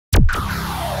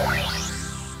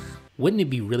Wouldn't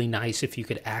it be really nice if you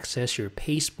could access your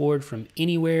pasteboard from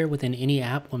anywhere within any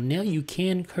app? Well, now you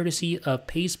can, courtesy of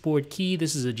PasteboardKey.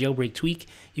 This is a jailbreak tweak.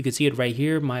 You can see it right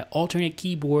here. My alternate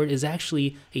keyboard is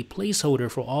actually a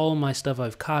placeholder for all my stuff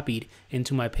I've copied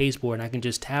into my pasteboard, and I can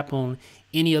just tap on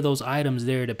any of those items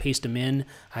there to paste them in.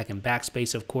 I can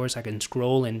backspace, of course. I can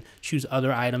scroll and choose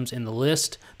other items in the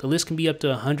list. The list can be up to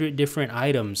 100 different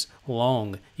items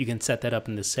long. You can set that up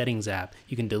in the settings app.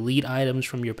 You can delete items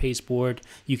from your pasteboard.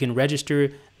 You can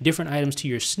register different items to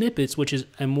your snippets, which is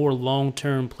a more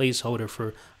long-term placeholder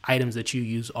for items that you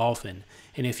use often.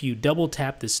 And if you double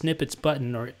tap the snippets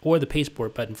button or the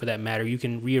pasteboard button for that matter, you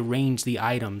can rearrange the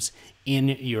items in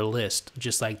your list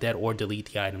just like that, or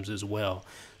delete the items as well.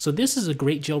 So this is a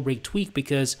great jailbreak tweak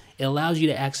because it allows you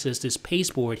to access this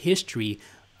pasteboard history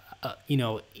in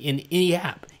any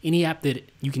app that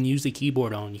you can use the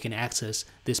keyboard on. You can access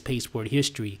this pasteboard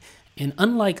history. And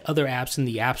unlike other apps in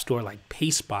the App Store like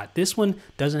Pastebot, this one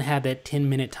doesn't have that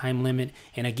 10-minute time limit.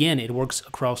 And again, it works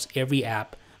across every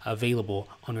app available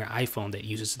on your iPhone that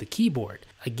uses the keyboard.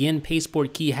 Again,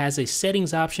 PasteboardKey has a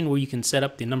settings option where you can set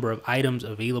up the number of items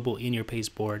available in your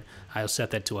pasteboard. I'll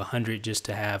set that to 100 just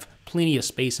to have plenty of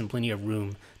space and plenty of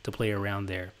room to play around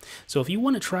there. So if you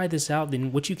want to try this out,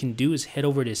 then what you can do is head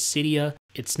over to Cydia.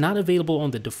 It's not available on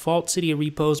the default Cydia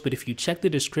repos, but if you check the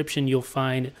description, you'll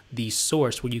find the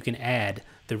source where you can add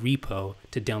the repo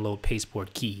to download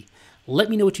PasteboardKey. Let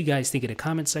me know what you guys think in the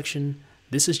comment section.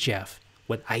 This is Jeff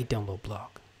with iDownloadBlog.